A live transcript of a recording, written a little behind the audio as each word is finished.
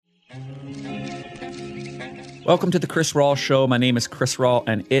Welcome to the Chris Rawl Show. My name is Chris Rawl,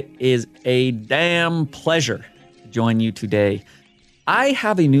 and it is a damn pleasure to join you today. I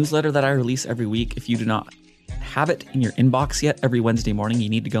have a newsletter that I release every week. If you do not have it in your inbox yet, every Wednesday morning, you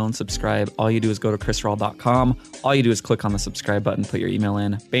need to go and subscribe. All you do is go to chrisrawl.com. All you do is click on the subscribe button, put your email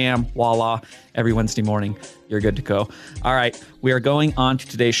in, bam, voila. Every Wednesday morning, you're good to go. All right, we are going on to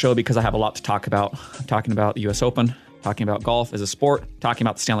today's show because I have a lot to talk about. I'm talking about the U.S. Open, talking about golf as a sport, talking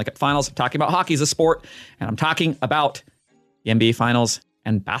about the Stanley Cup Finals, talking about hockey as a sport, and I'm talking about the NBA Finals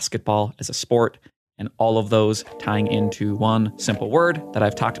and basketball as a sport, and all of those tying into one simple word that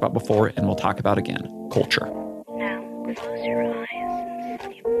I've talked about before and we'll talk about again: culture. Now, close your eyes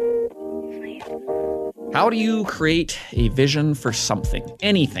and sleep. How do you create a vision for something,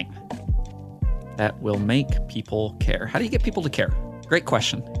 anything, that will make people care? How do you get people to care? Great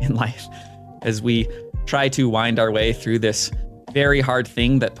question in life as we try to wind our way through this very hard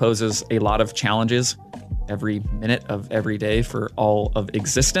thing that poses a lot of challenges every minute of every day for all of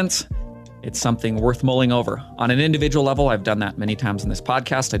existence. It's something worth mulling over. On an individual level, I've done that many times in this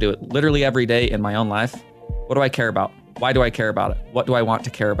podcast. I do it literally every day in my own life. What do I care about? Why do I care about it? What do I want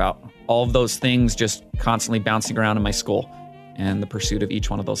to care about? All of those things just constantly bouncing around in my skull and the pursuit of each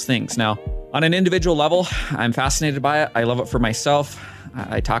one of those things. Now, on an individual level, I'm fascinated by it. I love it for myself.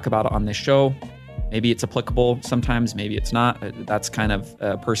 I talk about it on this show. Maybe it's applicable sometimes, maybe it's not. That's kind of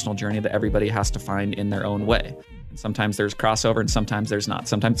a personal journey that everybody has to find in their own way. And sometimes there's crossover and sometimes there's not.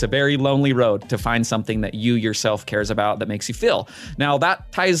 Sometimes it's a very lonely road to find something that you yourself cares about that makes you feel. Now,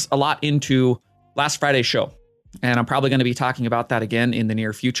 that ties a lot into last Friday's show. And I'm probably going to be talking about that again in the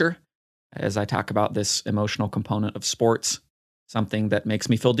near future as I talk about this emotional component of sports, something that makes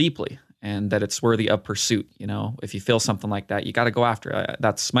me feel deeply and that it's worthy of pursuit. You know, if you feel something like that, you got to go after it.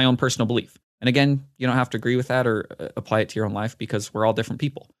 That's my own personal belief. And again, you don't have to agree with that or apply it to your own life because we're all different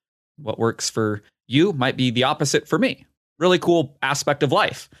people. What works for you might be the opposite for me. Really cool aspect of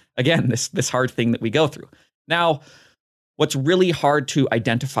life. Again, this hard thing that we go through. Now, what's really hard to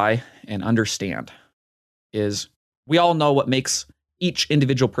identify and understand is we all know what makes each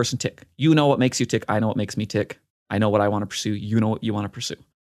individual person tick. You know what makes you tick. I know what makes me tick. I know what I want to pursue. You know what you want to pursue.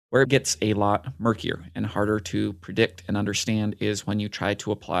 Where it gets a lot murkier and harder to predict and understand is when you try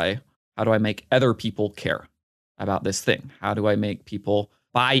to apply, how do I make other people care about this thing? How do I make people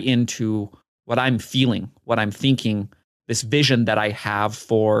buy into what I'm feeling, what I'm thinking, this vision that I have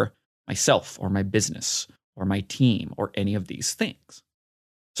for myself or my business or my team or any of these things?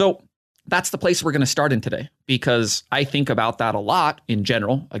 So that's the place we're going to start in today because I think about that a lot in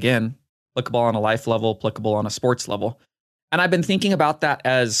general. Again, applicable on a life level, applicable on a sports level. And I've been thinking about that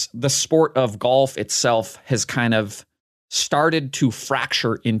as the sport of golf itself has kind of started to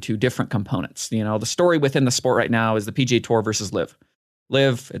fracture into different components. You know, the story within the sport right now is the PGA Tour versus LIV.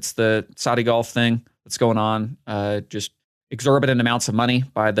 LIV, it's the Saudi golf thing that's going on, just exorbitant amounts of money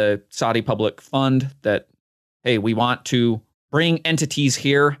by the Saudi public fund that, hey, we want to bring entities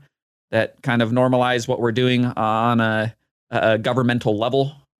here that kind of normalize what we're doing on a governmental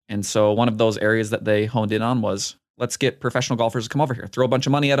level. And so one of those areas that they honed in on was, let's get professional golfers to come over here, throw a bunch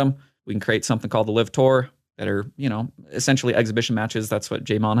of money at them. We can create something called the LIV Tour that are, you know, essentially exhibition matches. That's what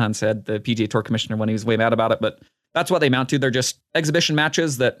Jay Monahan said, the PGA Tour commissioner, when he was way mad about it. But that's what they amount to. They're just exhibition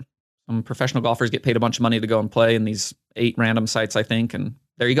matches that some professional golfers get paid a bunch of money to go and play in these 8 random sites, I think. And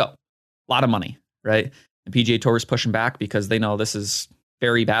there you go. A lot of money, right? The PGA Tour is pushing back because they know this is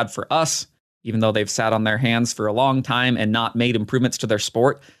very bad for us, even though they've sat on their hands for a long time and not made improvements to their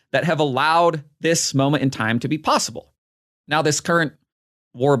sport that have allowed this moment in time to be possible. Now, this current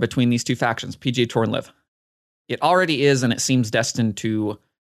war between these two factions, PGA Tour and LIV, it already is, and it seems destined to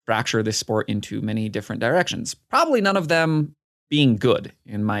fracture this sport into many different directions. Probably none of them being good,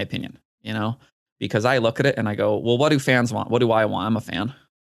 in my opinion, you know, because I look at it and I go, well, what do fans want? What do I want? I'm a fan.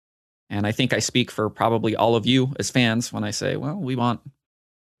 And I think I speak for probably all of you as fans when I say, well, we want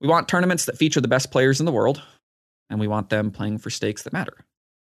tournaments that feature the best players in the world, and we want them playing for stakes that matter.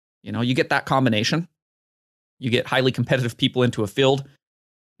 You know, you get that combination. You get highly competitive people into a field,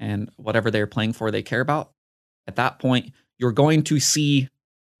 and whatever they're playing for, they care about. At that point, you're going to see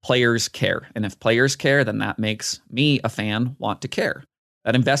players care. And if players care, then that makes me, a fan, want to care.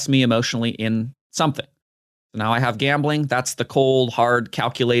 That invests me emotionally in something. So now I have gambling. That's the cold, hard,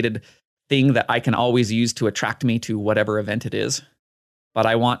 calculated thing that I can always use to attract me to whatever event it is. But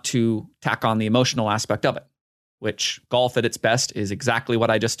I want to tack on the emotional aspect of it, which golf at its best is exactly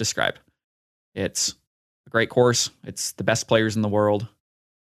what I just described. It's a great course. It's the best players in the world.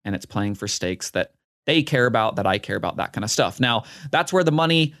 And it's playing for stakes that they care about, that I care about, that kind of stuff. Now, that's where the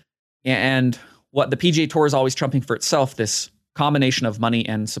money and what the PGA Tour is always trumping for itself, this combination of money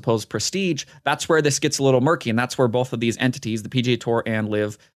and supposed prestige, that's where this gets a little murky. And that's where both of these entities, the PGA Tour and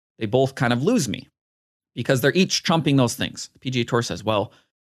LIV, they both kind of lose me because they're each trumping those things. The PGA Tour says, well,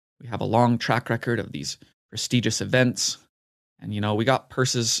 we have a long track record of these prestigious events. And, we got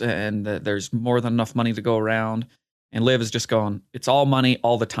purses and there's more than enough money to go around. And LIV is just going, it's all money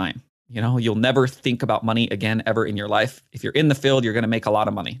all the time. You'll never think about money again ever in your life. If you're in the field, you're going to make a lot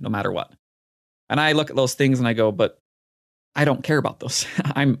of money no matter what. And I look at those things and I go, but I don't care about those.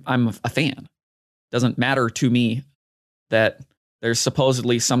 I'm a fan. Doesn't matter to me that there's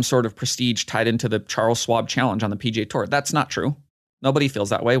supposedly some sort of prestige tied into the Charles Schwab Challenge on the PGA Tour. That's not true. Nobody feels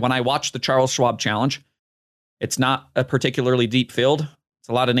that way. When I watch the Charles Schwab Challenge, it's not a particularly deep field. It's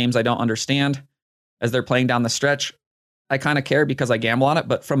a lot of names I don't understand. As they're playing down the stretch, I kind of care because I gamble on it.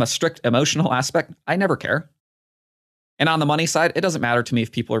 But from a strict emotional aspect, I never care. And on the money side, it doesn't matter to me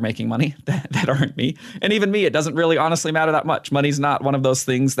if people are making money that aren't me. And even me, it doesn't really honestly matter that much. Money's not one of those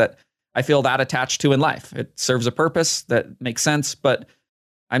things that I feel that attached to in life. It serves a purpose that makes sense, but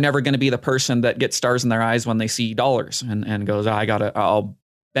I'm never going to be the person that gets stars in their eyes when they see dollars and goes, I'll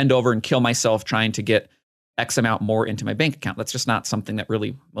bend over and kill myself trying to get X amount more into my bank account. That's just not something that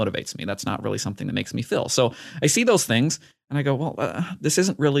really motivates me. That's not really something that makes me feel. So I see those things and I go, well, this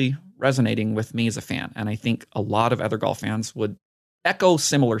isn't really resonating with me as a fan. And I think a lot of other golf fans would echo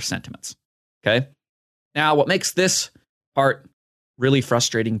similar sentiments. Okay. Now, what makes this part really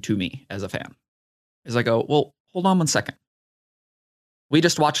frustrating to me as a fan is I go, well, hold on one second. We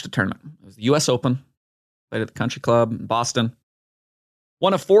just watched a tournament. It was the US Open, played at the Country Club in Boston.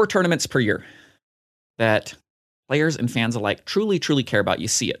 One of 4 tournaments per year that players and fans alike truly, truly care about. You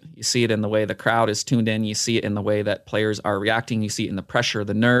see it. You see it in the way the crowd is tuned in. You see it in the way that players are reacting. You see it in the pressure,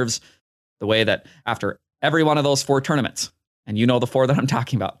 the nerves, the way that after every one of those 4 tournaments, and the 4 that I'm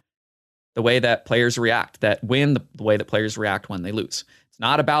talking about, the way that players react, that win, the way that players react when they lose. It's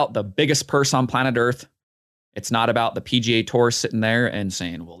not about the biggest purse on planet Earth. It's not about the PGA Tour sitting there and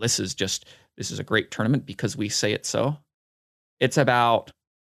saying, well, this is a great tournament because we say it so. It's about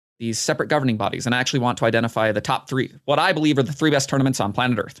these separate governing bodies. And I actually want to identify the top 3, what I believe are the 3 best tournaments on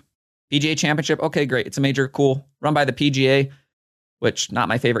planet Earth. PGA Championship, okay, great. It's a major, cool, run by the PGA, which not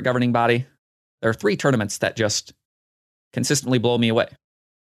my favorite governing body. There are 3 tournaments that just consistently blow me away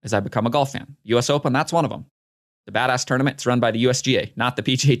as I become a golf fan. US Open, that's one of them. The badass tournament, it's run by the USGA, not the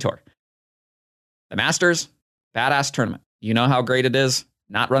PGA Tour. The Masters, badass tournament. You know how great it is,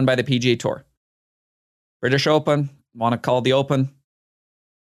 not run by the PGA Tour. British Open, want to call the Open,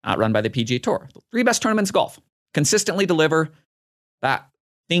 not run by the PGA Tour. The 3 best tournaments in golf consistently deliver that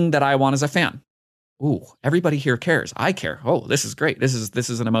thing that I want as a fan. Ooh, everybody here cares. I care. Oh, this is great. This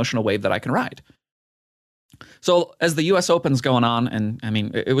is an emotional wave that I can ride. So as the US Open's going on, and I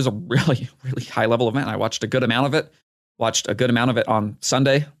mean, it was a really, really high level event. I watched a good amount of it on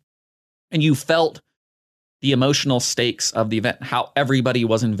Sunday, and you felt the emotional stakes of the event, how everybody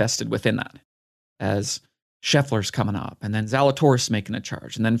was invested within that. As Scheffler's coming up, and then Zalatoris making a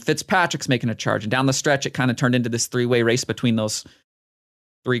charge, and then Fitzpatrick's making a charge. And down the stretch, it kind of turned into this 3-way race between those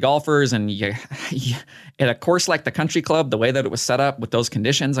 3 golfers. And at a course like the Country Club, the way that it was set up with those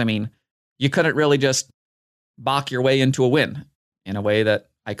conditions, I mean, you couldn't really just balk your way into a win in a way that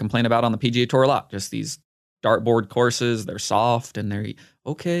I complain about on the PGA Tour a lot. Just these dartboard courses, they're soft and they're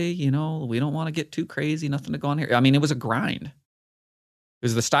okay, we don't want to get too crazy, nothing to go on here. I mean, it was a grind. It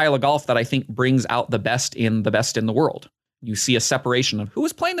was the style of golf that I think brings out the best in the world. You see a separation of who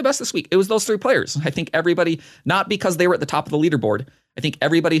was playing the best this week. It was those 3 players. I think everybody, not because they were at the top of the leaderboard, I think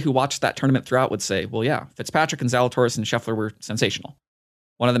everybody who watched that tournament throughout would say, well, yeah, Fitzpatrick and Zalatoris and Scheffler were sensational.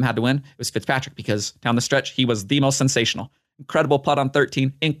 One of them had to win. It was Fitzpatrick because down the stretch, he was the most sensational. Incredible putt on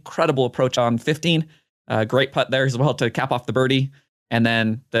 13, incredible approach on 15. Great putt there as well to cap off the birdie. And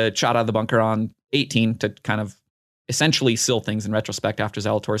then the shot out of the bunker on 18 to kind of essentially seal things in retrospect after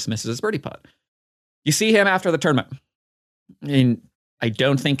Zalatoris misses his birdie putt. You see him after the tournament. And I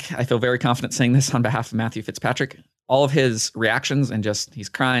don't think I feel very confident saying this on behalf of Matthew Fitzpatrick. All of his reactions and just he's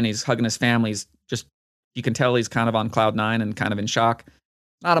crying, he's hugging his family. He's just, you can tell he's kind of on cloud 9 and kind of in shock.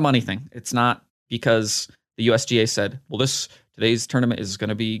 Not a money thing. It's not because the USGA said, well, today's tournament is going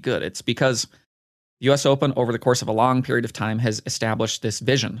to be good. It's because the US Open over the course of a long period of time has established this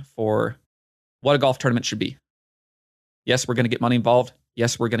vision for what a golf tournament should be. Yes, we're going to get money involved.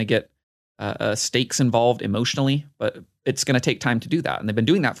 Yes, we're going to get stakes involved emotionally, but it's going to take time to do that. And they've been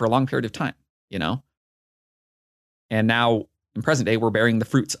doing that for a long period of time, And now in present day, we're bearing the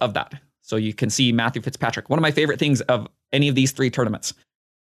fruits of that. So you can see Matthew Fitzpatrick. One of my favorite things of any of these 3 tournaments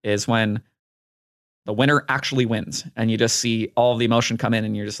is when the winner actually wins and you just see all of the emotion come in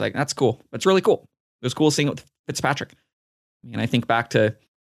and you're just like, that's cool. That's really cool. It was cool seeing it with Fitzpatrick. I mean, I think back to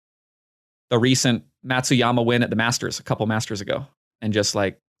the recent Matsuyama win at the Masters a couple Masters ago, and just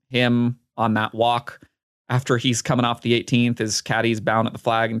like him on that walk after he's coming off the 18th, his caddy's bound at the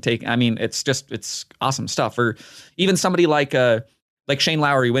flag and take. I mean, it's awesome stuff. Or even somebody like Shane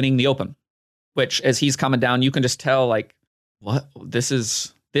Lowry winning the Open, which as he's coming down, you can just tell like, what this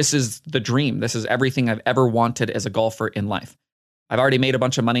is the dream. This is everything I've ever wanted as a golfer in life. I've already made a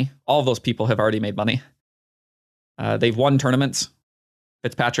bunch of money. All of those people have already made money. They've won tournaments.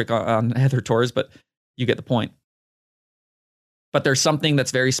 Fitzpatrick on other tours, but you get the point. But there's something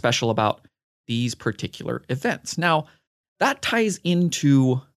that's very special about these particular events. Now, that ties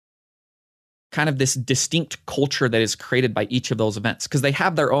into kind of this distinct culture that is created by each of those events because they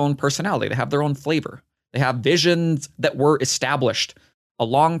have their own personality. They have their own flavor. They have visions that were established a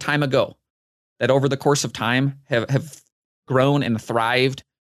long time ago that over the course of time have grown and thrived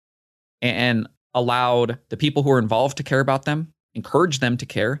and allowed the people who are involved to care about them, encourage them to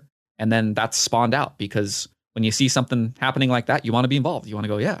care, and then that's spawned out because when you see something happening like that, you want to be involved. You want to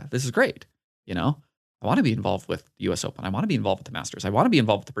go, yeah, this is great. You know, I want to be involved with the US Open. I want to be involved with the Masters. I want to be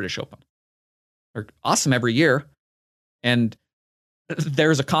involved with the British Open. They're awesome every year. And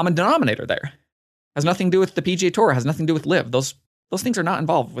there's a common denominator there. Has nothing to do with the PGA Tour, has nothing to do with LIV. Those things are not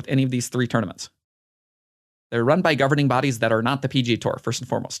involved with any of these three tournaments. They're run by governing bodies that are not the PGA Tour, first and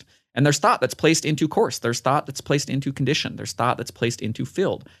foremost. And there's thought that's placed into course. There's thought that's placed into condition. There's thought that's placed into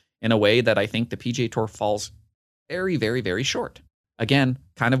field in a way that I think the PGA Tour falls very, very, very short. Again,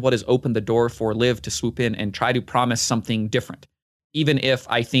 kind of what has opened the door for LIV to swoop in and try to promise something different, even if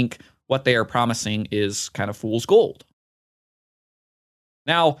I think what they are promising is kind of fool's gold.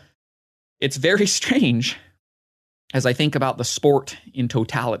 Now, it's very strange as I think about the sport in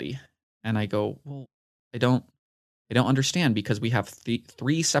totality, and I go, well, I don't understand because we have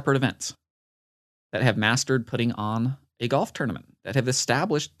three separate events that have mastered putting on a golf tournament, that have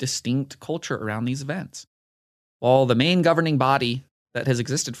established distinct culture around these events. While the main governing body that has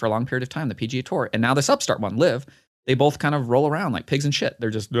existed for a long period of time, the PGA Tour, and now this upstart one, LIV, they both kind of roll around like pigs in shit.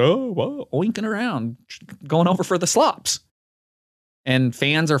 They're just oinking around, going over for the slops. And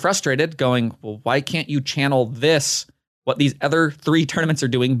fans are frustrated going, well, why can't you channel this, what these other three tournaments are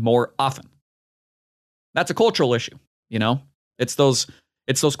doing more often? That's a cultural issue, you know? It's those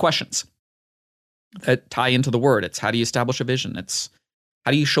questions that tie into the word. It's how do you establish a vision? It's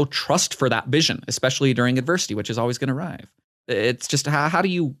how do you show trust for that vision, especially during adversity, which is always going to arrive. It's just how do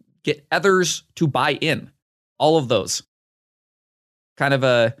you get others to buy in? All of those. Kind of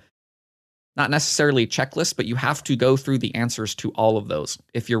a, not necessarily a checklist, but you have to go through the answers to all of those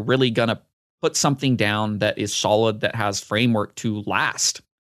if you're really going to put something down that is solid, that has framework to last,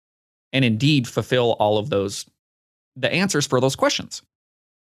 and indeed fulfill all of those, the answers for those questions.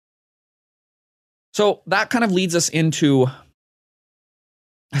 So that kind of leads us into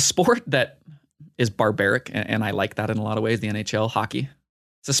a sport that is barbaric, and I like that in a lot of ways, the NHL, hockey.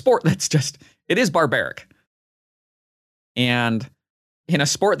 It's a sport that's it is barbaric. And in a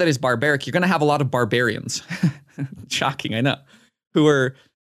sport that is barbaric, you're going to have a lot of barbarians. Shocking, I know. Who are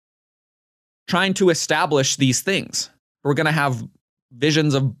trying to establish these things. We're going to have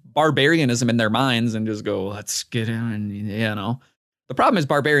visions of barbarianism in their minds and just go, let's get in, you know. The problem is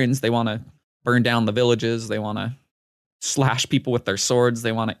barbarians, they want to burn down the villages. They want to slash people with their swords.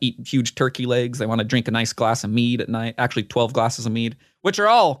 They want to eat huge turkey legs. They want to drink a nice glass of mead at night. Actually, 12 glasses of mead, which are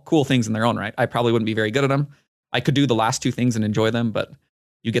all cool things in their own right. I probably wouldn't be very good at them. I could do the last two things and enjoy them, but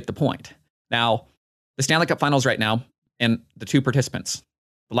you get the point. Now, the Stanley Cup Finals right now, and the two participants,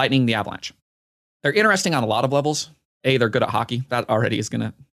 the Lightning, the Avalanche, they're interesting on a lot of levels. A, they're good at hockey. That already is going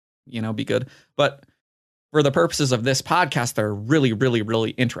to, be good. But for the purposes of this podcast, they're really, really,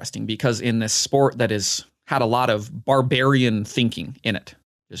 really interesting because in this sport that has had a lot of barbarian thinking in it.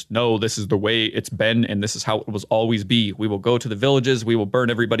 Just, no, this is the way it's been, and this is how it will always be. We will go to the villages, we will burn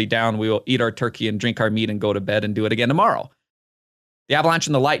everybody down, we will eat our turkey and drink our meat and go to bed and do it again tomorrow. The Avalanche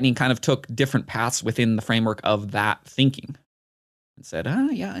and the Lightning kind of took different paths within the framework of that thinking and said,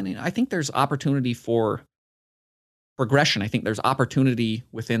 I think there's opportunity for progression. I think there's opportunity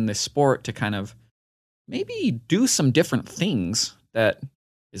within this sport to kind of maybe do some different things that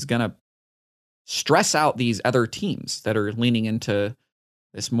is going to stress out these other teams that are leaning into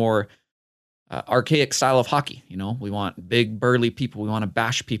this more archaic style of hockey. You know, we want big, burly people. We want to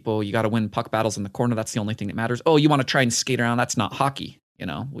bash people. You got to win puck battles in the corner. That's the only thing that matters. Oh, you want to try and skate around? That's not hockey. You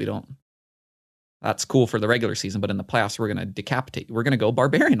know, that's cool for the regular season, but in the playoffs, we're going to decapitate you. We're going to go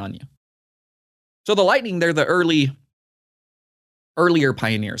barbarian on you. So the Lightning, they're the earlier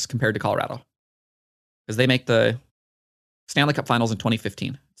pioneers compared to Colorado because they make the Stanley Cup Finals in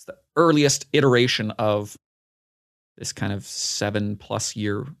 2015. It's the earliest iteration of this kind of 7+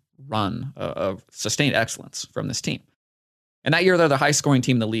 year run of sustained excellence from this team. And that year, they're the highest scoring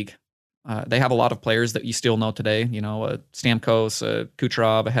team in the league. They have a lot of players that you still know today, Stamkos,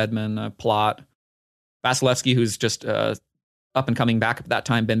 Kucherov, Hedman, Palat, Vasilevsky, who's just up and coming back at that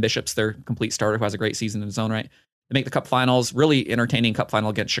time. Ben Bishop's their complete starter who has a great season in his own right. They make the Cup Finals, really entertaining Cup Final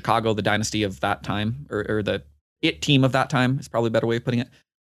against Chicago, the dynasty of that time, or the it team of that time is probably a better way of putting it.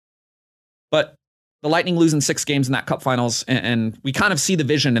 But the Lightning lose in 6 games in that Cup Finals, and we kind of see the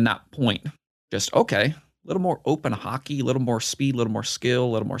vision in that point. Just, okay, a little more open hockey, a little more speed, a little more skill, a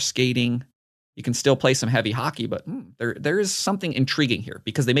little more skating. You can still play some heavy hockey, but there is something intriguing here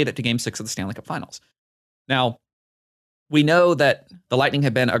because they made it to Game 6 of the Stanley Cup Finals. Now, we know that the Lightning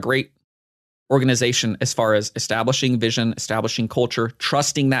have been a great organization as far as establishing vision, establishing culture,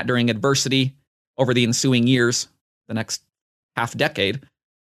 trusting that during adversity over the ensuing years, the next half decade,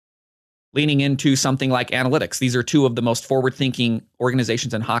 leaning into something like analytics. These are 2 of the most forward-thinking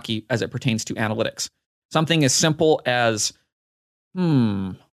organizations in hockey as it pertains to analytics. Something as simple as,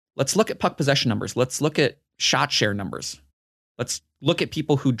 let's look at puck possession numbers. Let's look at shot share numbers. Let's look at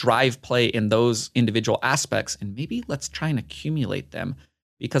people who drive play in those individual aspects, and maybe let's try and accumulate them,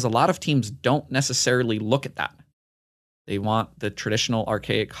 because a lot of teams don't necessarily look at that. They want the traditional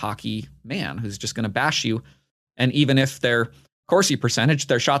archaic hockey man who's just going to bash you. And even if their Corsi percentage,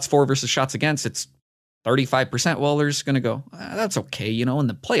 their shots for versus shots against, it's 35%. Well, they're just going to go, that's okay. In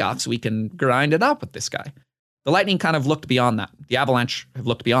the playoffs, we can grind it up with this guy. The Lightning kind of looked beyond that. The Avalanche have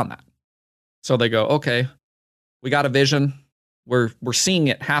looked beyond that. So they go, okay, we got a vision. We're seeing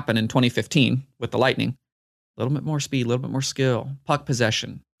it happen in 2015 with the Lightning. A little bit more speed, a little bit more skill, puck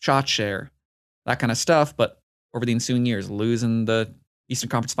possession, shot share, that kind of stuff. But over the ensuing years, losing the Eastern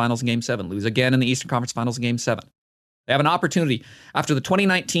Conference Finals in Game 7, lose again in the Eastern Conference Finals in Game 7. They have an opportunity after the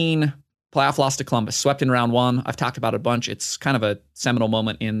 2019 playoff loss to Columbus, swept in round 1. I've talked about it a bunch. It's kind of a seminal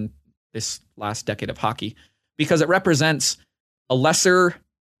moment in this last decade of hockey because it represents a lesser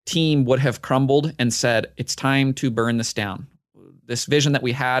team would have crumbled and said, it's time to burn this down. This vision that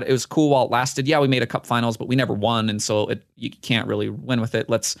we had, it was cool while it lasted. Yeah, we made a Cup Finals, but we never won, and so you can't really win with it.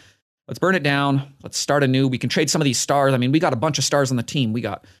 Let's burn it down. Let's start anew. We can trade some of these stars. I mean, we got a bunch of stars on the team. We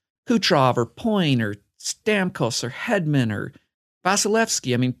got Kucherov or Point or Stamkos or Hedman or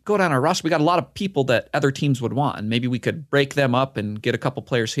Vasilevsky. I mean, go down our roster. We got a lot of people that other teams would want, and maybe we could break them up and get a couple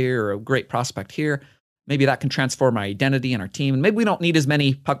players here or a great prospect here. Maybe that can transform our identity and our team. And maybe we don't need as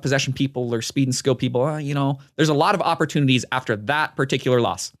many puck possession people or speed and skill people. There's a lot of opportunities after that particular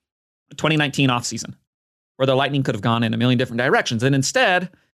loss, 2019 offseason, where the Lightning could have gone in a million different directions. And instead,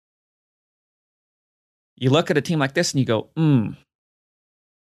 you look at a team like this and you go,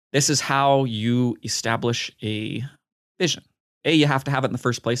 this is how you establish a vision. You have to have it in the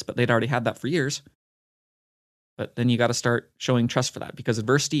first place, but they'd already had that for years. But then you got to start showing trust for that because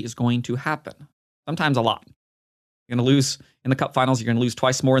adversity is going to happen. Sometimes a lot. You're going to lose in the Cup Finals. You're going to lose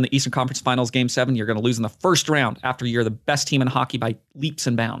twice more in the Eastern Conference Finals, Game 7. You're going to lose in the first round after you're the best team in hockey by leaps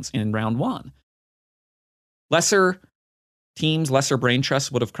and bounds in round 1. Lesser teams, lesser brain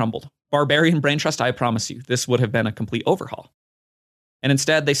trust would have crumbled. Barbarian brain trust, I promise you, this would have been a complete overhaul. And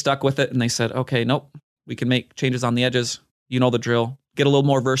instead, they stuck with it and they said, okay, nope, we can make changes on the edges. You know the drill. Get a little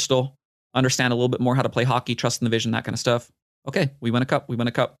more versatile. Understand a little bit more how to play hockey, trust in the vision, that kind of stuff. Okay, we win a cup.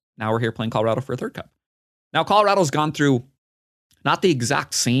 Now we're here playing Colorado for a 3rd cup. Now, Colorado's gone through not the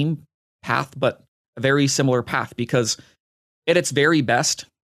exact same path, but a very similar path because at its very best,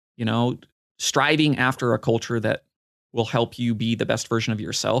 striving after a culture that will help you be the best version of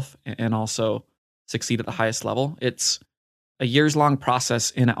yourself and also succeed at the highest level. It's a years-long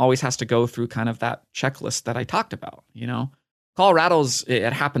process, and it always has to go through kind of that checklist that I talked about. Colorado's,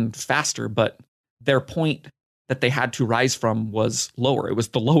 it happened faster, but their point that they had to rise from was lower. It was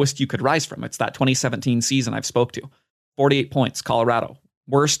the lowest you could rise from. It's that 2017 season I've spoke to. 48 points, Colorado.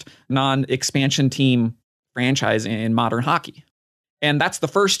 Worst non-expansion team franchise in modern hockey. And that's the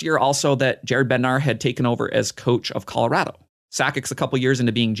first year also that Jared Bednar had taken over as coach of Colorado. Sakic's a couple years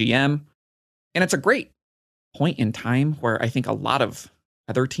into being GM. And it's a great point in time where I think a lot of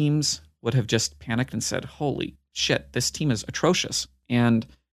other teams would have just panicked and said, holy shit, this team is atrocious. And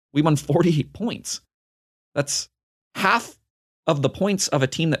we won 48 points. That's half of the points of a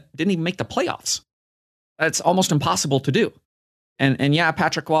team that didn't even make the playoffs. That's almost impossible to do. And yeah,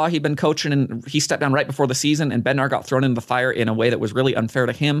 Patrick Waugh, he'd been coaching and he stepped down right before the season, and Bednar got thrown into the fire in a way that was really unfair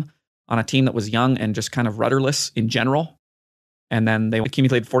to him on a team that was young and just kind of rudderless in general. And then they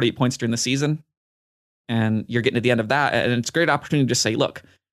accumulated 48 points during the season. And you're getting to the end of that. And it's a great opportunity to just say, look,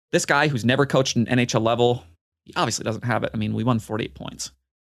 this guy who's never coached an NHL level, he obviously doesn't have it. I mean, we won 48 points.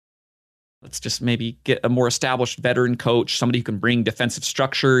 Let's just maybe get a more established veteran coach, somebody who can bring defensive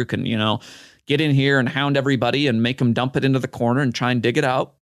structure, who can, get in here and hound everybody and make them dump it into the corner and try and dig it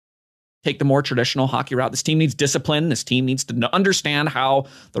out. Take the more traditional hockey route. This team needs discipline. This team needs to understand how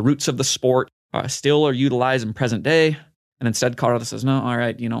the roots of the sport still are utilized in present day. And instead, Colorado says, no, all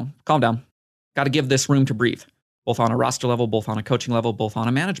right, calm down. Got to give this room to breathe, both on a roster level, both on a coaching level, both on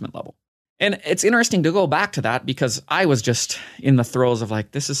a management level. And it's interesting to go back to that because I was just in the throes of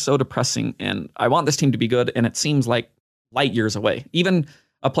like, this is so depressing and I want this team to be good. And it seems like light years away. Even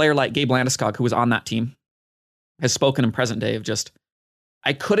a player like Gabe Landeskog, who was on that team, has spoken in present day of just,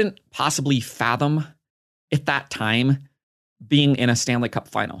 I couldn't possibly fathom at that time being in a Stanley Cup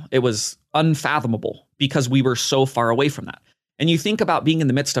final. It was unfathomable because we were so far away from that. And you think about being in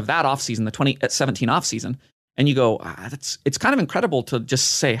the midst of that offseason, the 2017 offseason, and you go, it's kind of incredible to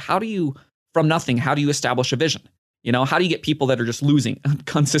just say, from nothing, how do you establish a vision? How do you get people that are just losing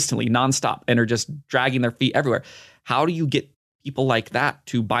consistently, nonstop, and are just dragging their feet everywhere? How do you get people like that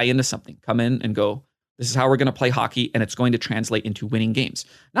to buy into something, come in and go, this is how we're going to play hockey, and it's going to translate into winning games.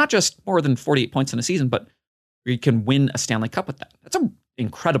 Not just more than 48 points in a season, but you can win a Stanley Cup with that. That's an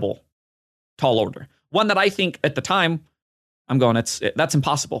incredible tall order. One that I think at the time, I'm going, that's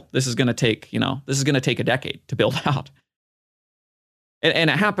impossible. This is going to take, a decade to build out. And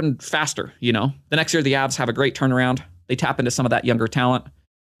it happened faster, The next year, the Avs have a great turnaround. They tap into some of that younger talent.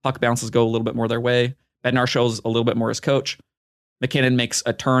 Puck bounces go a little bit more their way. Bednar shows a little bit more as coach. McKinnon makes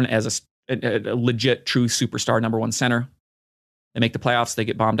a turn as a legit, true superstar number one center. They make the playoffs. They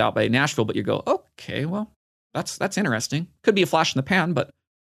get bombed out by Nashville, but you go, okay, well, that's interesting. Could be a flash in the pan, but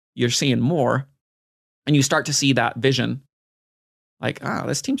you're seeing more. And you start to see that vision. Like,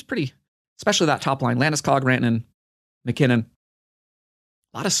 this team's pretty, especially that top line. Landeskog, Rantanen, McKinnon.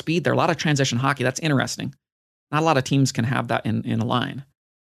 A lot of speed there, a lot of transition hockey. That's interesting. Not a lot of teams can have that in a line.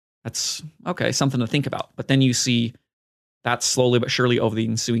 That's, okay, something to think about. But then you see that slowly but surely over the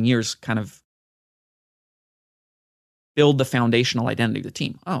ensuing years kind of build the foundational identity of the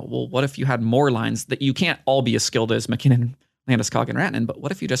team. Oh, well, what if you had more lines that you can't all be as skilled as McKinnon, Landeskog, and Rantanen, but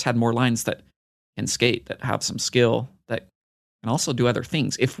what if you just had more lines that can skate, that have some skill, that can also do other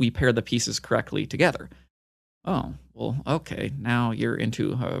things if we pair the pieces correctly together? Oh, well, okay, now you're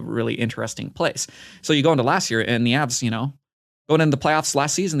into a really interesting place. So you go into last year, and the Avs, going into the playoffs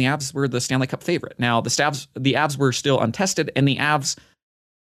last season, the Avs were the Stanley Cup favorite. Now, the Avs were still untested, and the Avs,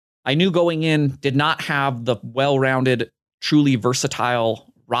 I knew going in, did not have the well-rounded, truly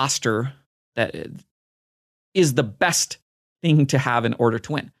versatile roster that is the best thing to have in order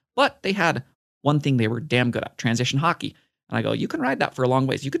to win. But they had one thing they were damn good at, transition hockey. And I go, you can ride that for a long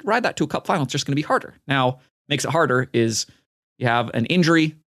ways. You could ride that to a cup final. It's just going to be harder. Now, makes it harder is you have an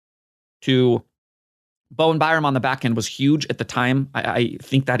injury to Bowen Byram on the back end was huge at the time. I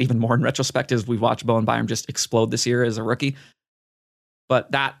think that even more in retrospect as we've watched Bowen Byram just explode this year as a rookie.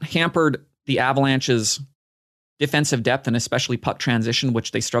 But that hampered the Avalanche's defensive depth and especially puck transition,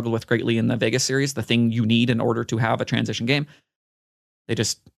 which they struggled with greatly in the Vegas series, the thing you need in order to have a transition game.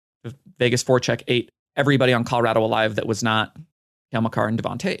 Vegas forecheck ate everybody on Colorado alive that was not Cale Makar and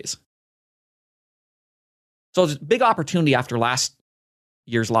Devon Toews. So it's a big opportunity after last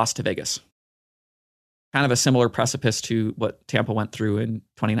year's loss to Vegas. Kind of a similar precipice to what Tampa went through in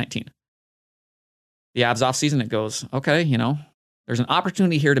 2019. The Avs offseason, it goes, okay, there's an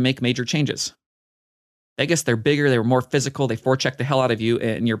opportunity here to make major changes. Vegas, they're bigger, they were more physical, they forechecked the hell out of you,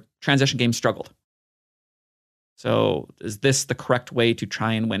 and your transition game struggled. So is this the correct way to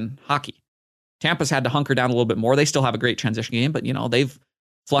try and win hockey? Tampa's had to hunker down a little bit more. They still have a great transition game, but they've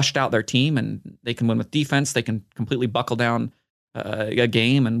flushed out their team and they can win with defense. They can completely buckle down a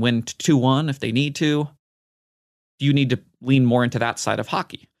game and win 2-1 if they need to. Do you need to lean more into that side of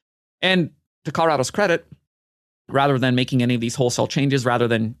hockey? And to Colorado's credit, rather than making any of these wholesale changes, rather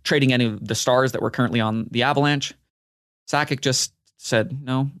than trading any of the stars that were currently on the Avalanche, Sakic just said,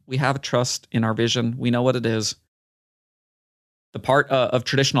 no, we have trust in our vision. We know what it is. The part of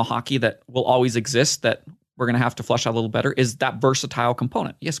traditional hockey that will always exist that we're going to have to flesh out a little better is that versatile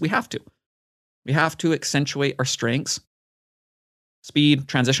component. Yes, we have to. We have to accentuate our strengths, speed,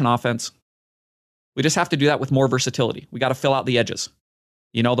 transition offense. We just have to do that with more versatility. We got to fill out the edges.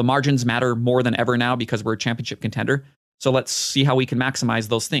 The margins matter more than ever now because we're a championship contender. So let's see how we can maximize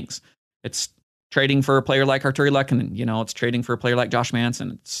those things. It's trading for a player like Arturi Lehkonen. It's trading for a player like Josh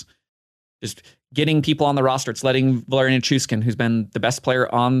Manson. It's just getting people on the roster. It's letting Valerian Chuskin, who's been the best player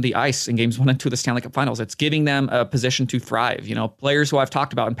on the ice in games 1 and 2 of the Stanley Cup Finals. It's giving them a position to thrive. Players who I've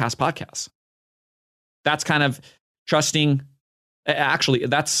talked about in past podcasts. That's kind of trusting. Actually,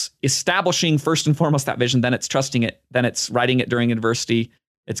 that's establishing first and foremost that vision. Then it's trusting it. Then it's writing it during adversity.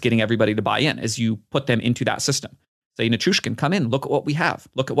 It's getting everybody to buy in as you put them into that system. Say, Nichushkin, come in, look at what we have.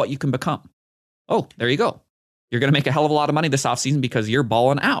 Look at what you can become. Oh, there you go. You're going to make a hell of a lot of money this offseason because you're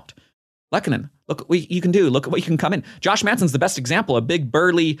balling out. Lehkonen, look at what you can do. Look at what you can come in. Josh Manson's the best example, a big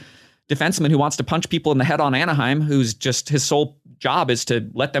burly defenseman who wants to punch people in the head on Anaheim, who's just his sole job is to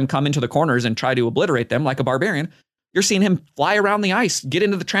let them come into the corners and try to obliterate them like a barbarian. You're seeing him fly around the ice, get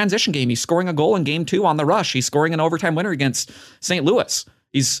into the transition game. He's scoring a goal in game 2 on the rush. He's scoring an overtime winner against St. Louis.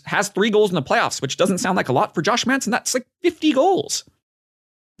 Has 3 goals in the playoffs, which doesn't sound like a lot for Josh Manson. That's like 50 goals.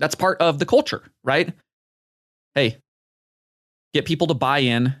 That's part of the culture, right? Hey, get people to buy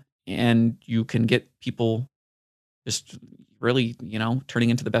in, and you can get people just really, turning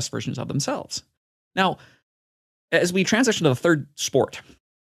into the best versions of themselves. Now, as we transition to the third sport,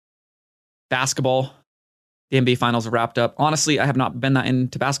 basketball, the NBA Finals are wrapped up. Honestly, I have not been that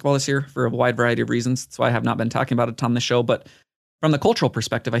into basketball this year for a wide variety of reasons. That's why I have not been talking about it on the show. But from the cultural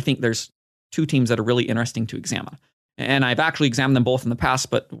perspective, I think there's 2 teams that are really interesting to examine. And I've actually examined them both in the past,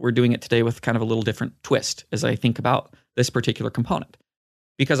 but we're doing it today with kind of a little different twist as I think about this particular component.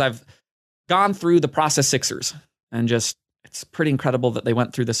 Because I've gone through the process Sixers and just, it's pretty incredible that they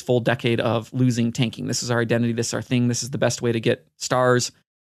went through this full decade of losing, tanking. This is our identity. This is our thing. This is the best way to get stars.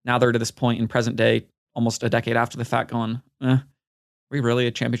 Now they're to this point in present day, almost a decade after the fact, going, are we really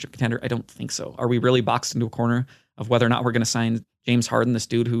a championship contender? I don't think so. Are we really boxed into a corner of whether or not we're going to sign James Harden, this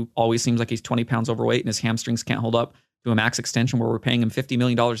dude who always seems like he's 20 pounds overweight and his hamstrings can't hold up, to a max extension where we're paying him $50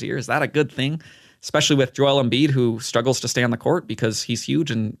 million a year? Is that a good thing? Especially with Joel Embiid, who struggles to stay on the court because he's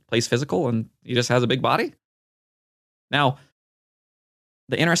huge and plays physical and he just has a big body. Now,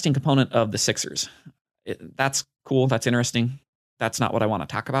 the interesting component of the Sixers, that's cool. That's interesting. That's not what I want to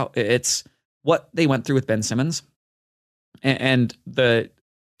talk about. It's what they went through with Ben Simmons and the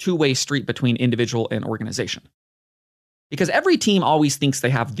two-way street between individual and organization. Because every team always thinks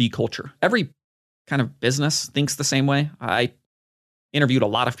they have the culture. Every kind of business thinks the same way. I interviewed a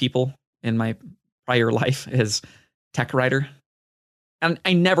lot of people in my prior life as tech writer, and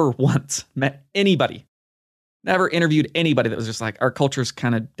I never once met anybody, never interviewed anybody that was just like, our culture's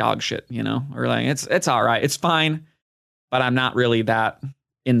kind of dog shit, or like, it's all right, it's fine, but I'm not really that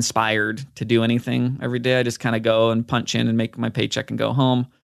inspired to do anything every day. I just kind of go and punch in and make my paycheck and go home.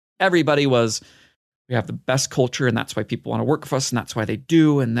 Everybody was, we have the best culture, and that's why people want to work for us, and that's why they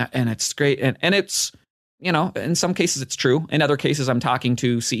do, and it's great. And it's, in some cases it's true. In other cases, I'm talking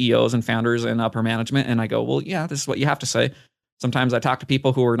to CEOs and founders and upper management, and I go, well, yeah, this is what you have to say. Sometimes I talk to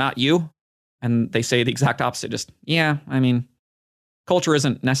people who are not you, and they say the exact opposite. Just, yeah, culture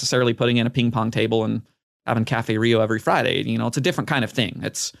isn't necessarily putting in a ping pong table and having Cafe Rio every Friday. It's a different kind of thing.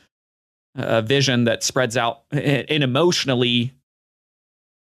 It's a vision that spreads out and emotionally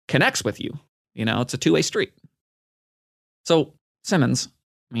connects with you. It's a two-way street. So Simmons,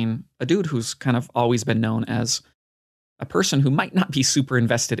 a dude who's kind of always been known as a person who might not be super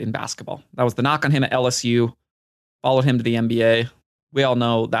invested in basketball. That was the knock on him at LSU, followed him to the NBA. We all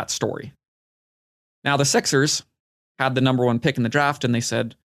know that story. Now the Sixers had the number 1 pick in the draft, and they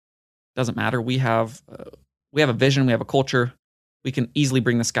said, doesn't matter. We have a vision. We have a culture. We can easily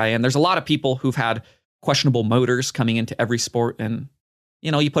bring this guy in. There's a lot of people who've had questionable motors coming into every sport, and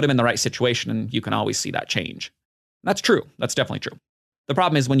you put him in the right situation and you can always see that change. That's true. That's definitely true. The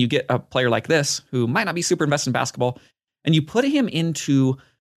problem is when you get a player like this who might not be super invested in basketball and you put him into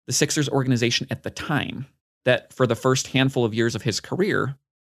the Sixers organization at the time that for the first handful of years of his career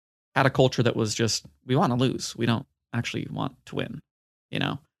had a culture that was just, we want to lose. We don't actually want to win,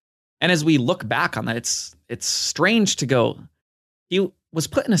 And as we look back on that, it's strange to go, he was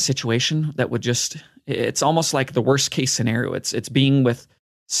put in a situation that would just, it's almost like the worst case scenario. It's being with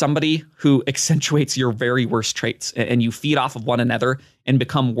somebody who accentuates your very worst traits, and you feed off of one another and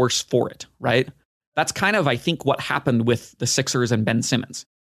become worse for it, right? That's kind of, I think, what happened with the Sixers and Ben Simmons.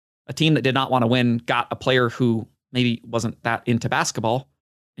 A team that did not want to win got a player who maybe wasn't that into basketball,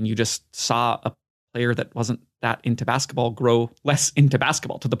 and you just saw a player that wasn't that into basketball grow less into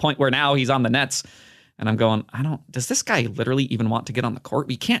basketball to the point where now he's on the Nets. And I'm going, does this guy literally even want to get on the court?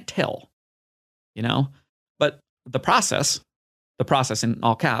 We can't tell, but the process in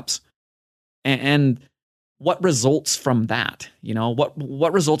all caps, and what results from that,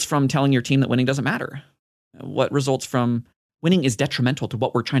 what results from telling your team that winning doesn't matter? What results from winning is detrimental to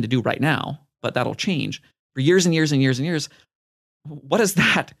what we're trying to do right now, but that'll change for years and years and years and years. What does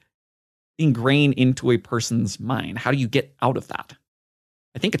that ingrain into a person's mind? How do you get out of that?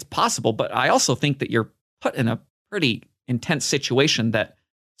 I think it's possible, but I also think that you're put in a pretty intense situation that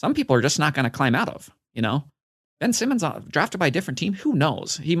some people are just not going to climb out of, Ben Simmons drafted by a different team, who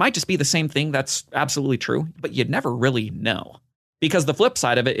knows? He might just be the same thing. That's absolutely true, but you'd never really know. Because the flip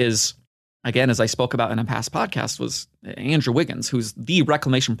side of it is, again, as I spoke about in a past podcast, was Andrew Wiggins, who's the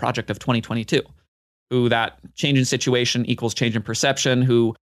reclamation project of 2022, who that change in situation equals change in perception,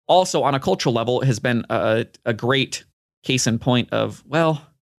 who also on a cultural level has been a great case in point of, well,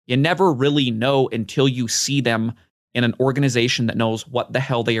 you never really know until you see them in an organization that knows what the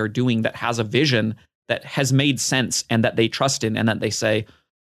hell they are doing, that has a vision that has made sense and that they trust in, and that they say,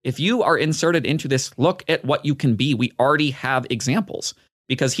 if you are inserted into this, look at what you can be. We already have examples.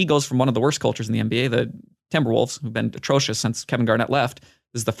 Because he goes from one of the worst cultures in the NBA, the Timberwolves, who've been atrocious since Kevin Garnett left.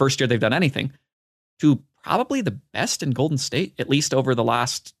 This is the first year they've done anything, to probably the best in Golden State, at least over the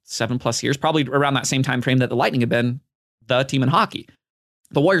last 7+ years, probably around that same time frame that the Lightning have been the team in hockey.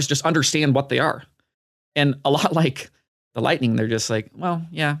 The Warriors just understand what they are. And a lot like the Lightning, they're just like, well,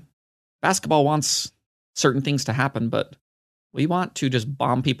 yeah, basketball wants certain things to happen, but we want to just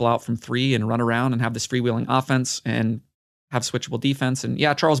bomb people out from three and run around and have this freewheeling offense and have switchable defense. And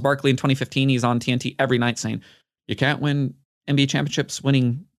yeah, Charles Barkley in 2015, he's on TNT every night saying, you can't win NBA championships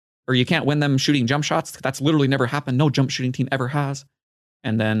winning, or you can't win them shooting jump shots. That's literally never happened. No jump shooting team ever has.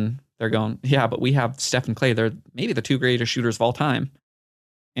 And then they're going, yeah, but we have Steph and Clay. They're maybe the two greatest shooters of all time.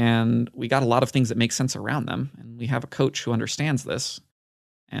 And we got a lot of things that make sense around them. And we have a coach who understands this.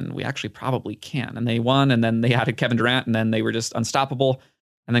 And we actually probably can. And they won, and then they added Kevin Durant, and then they were just unstoppable.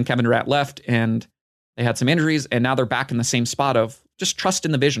 And then Kevin Durant left, and they had some injuries, and now they're back in the same spot of just trust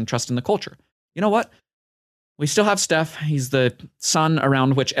in the vision, trust in the culture. You know what? We still have Steph. He's the sun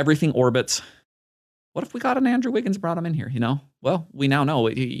around which everything orbits. What if we got an Andrew Wiggins, brought him in here, you know? Well, we now know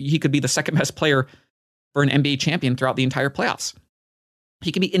he could be the second best player for an NBA champion throughout the entire playoffs.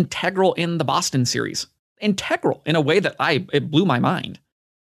 He can be integral in the Boston series. Integral in a way that it blew my mind.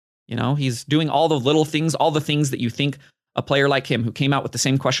 You know, he's doing all the little things, all the things that you think a player like him, who came out with the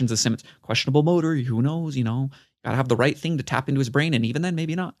same questions as Simmons, questionable motor, who knows, you know, got to have the right thing to tap into his brain, and even then,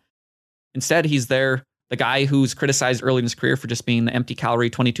 maybe not. Instead, he's there, the guy who's criticized early in his career for just being the empty calorie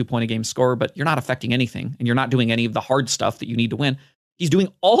 22-point-a-game scorer, but you're not affecting anything, and you're not doing any of the hard stuff that you need to win. He's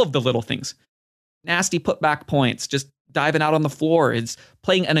doing all of the little things. Nasty putback points, just diving out on the floor. It's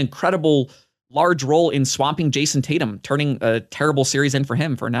playing an incredible large role in swamping Jason Tatum, turning a terrible series in for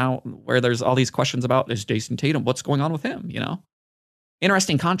him for now, where there's all these questions about, is Jason Tatum, what's going on with him, you know?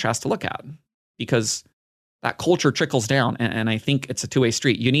 Interesting contrast to look at, because that culture trickles down, and I think it's a two-way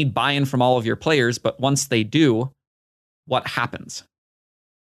street. You need buy-in from all of your players, but once they do, what happens?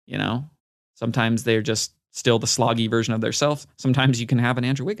 You know? Sometimes they're just still the sloggy version of themselves. Sometimes you can have an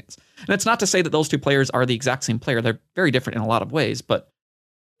Andrew Wiggins. And it's not to say that those two players are the exact same player. They're very different in a lot of ways, but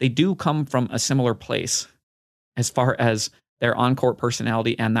they do come from a similar place as far as their on-court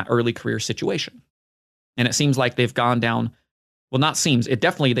personality and that early career situation. And it seems like they've gone down, well, not seems, it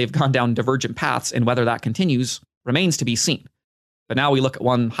definitely they've gone down divergent paths, and whether that continues remains to be seen. But now we look at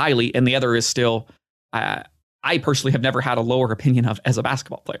one highly, and the other is still, I personally have never had a lower opinion of as a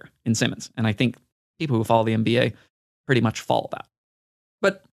basketball player in Simmons. And I think people who follow the NBA pretty much follow that.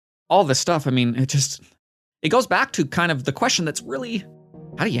 But all this stuff, I mean, it goes back to kind of the question that's really,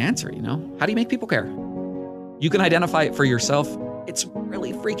 how do you answer it, you know? How do you make people care? You can identify it for yourself. It's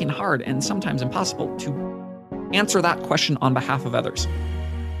really freaking hard and sometimes impossible to answer that question on behalf of others.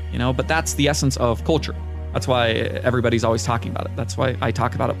 You know, but that's the essence of culture. That's why everybody's always talking about it. That's why I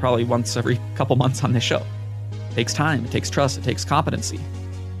talk about it probably once every couple months on this show. It takes time, it takes trust, it takes competency.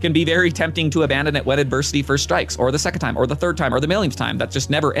 It can be very tempting to abandon it when adversity first strikes, or the second time, or the third time, or the millionth time. That just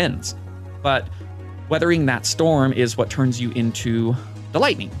never ends. But weathering that storm is what turns you into the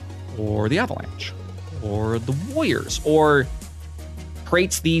Lightning, or the Avalanche, or the Warriors, or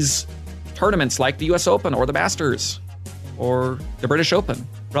creates these tournaments like the US Open or the Masters or the British Open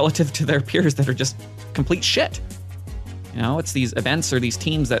relative to their peers that are just complete shit. You know, it's these events or these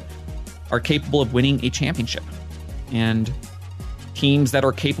teams that are capable of winning a championship, and teams that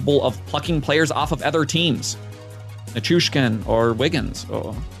are capable of plucking players off of other teams, Nichushkin or Wiggins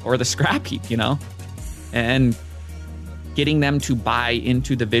or the scrap heap, you know, and getting them to buy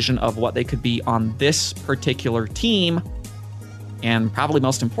into the vision of what they could be on this particular team, and probably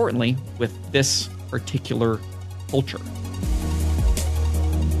most importantly, with this particular culture.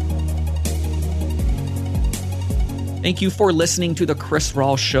 Thank you for listening to The Chris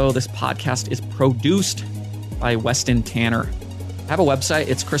Rawl Show. This podcast is produced by Weston Tanner. I have a website.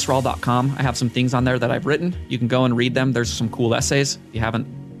 It's chrisrawl.com. I have some things on there that I've written. You can go and read them. There's some cool essays. If you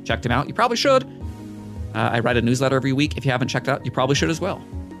haven't checked them out, you probably should. I write a newsletter every week. If you haven't checked it out, you probably should as well.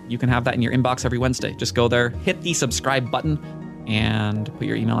 You can have that in your inbox every Wednesday. Just go there, hit the subscribe button, and put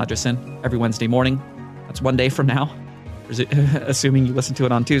your email address in every Wednesday morning. That's one day from now. Assuming you listen to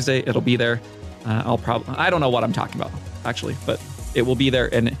it on Tuesday, it'll be there. I don't know what I'm talking about, actually, but it will be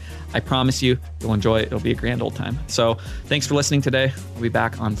there, and I promise you, you'll enjoy it. It'll be a grand old time. So thanks for listening today. We'll be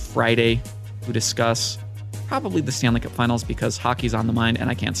back on Friday to discuss probably the Stanley Cup Finals because hockey's on the mind, and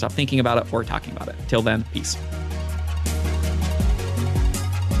I can't stop thinking about it or talking about it. Till then, peace.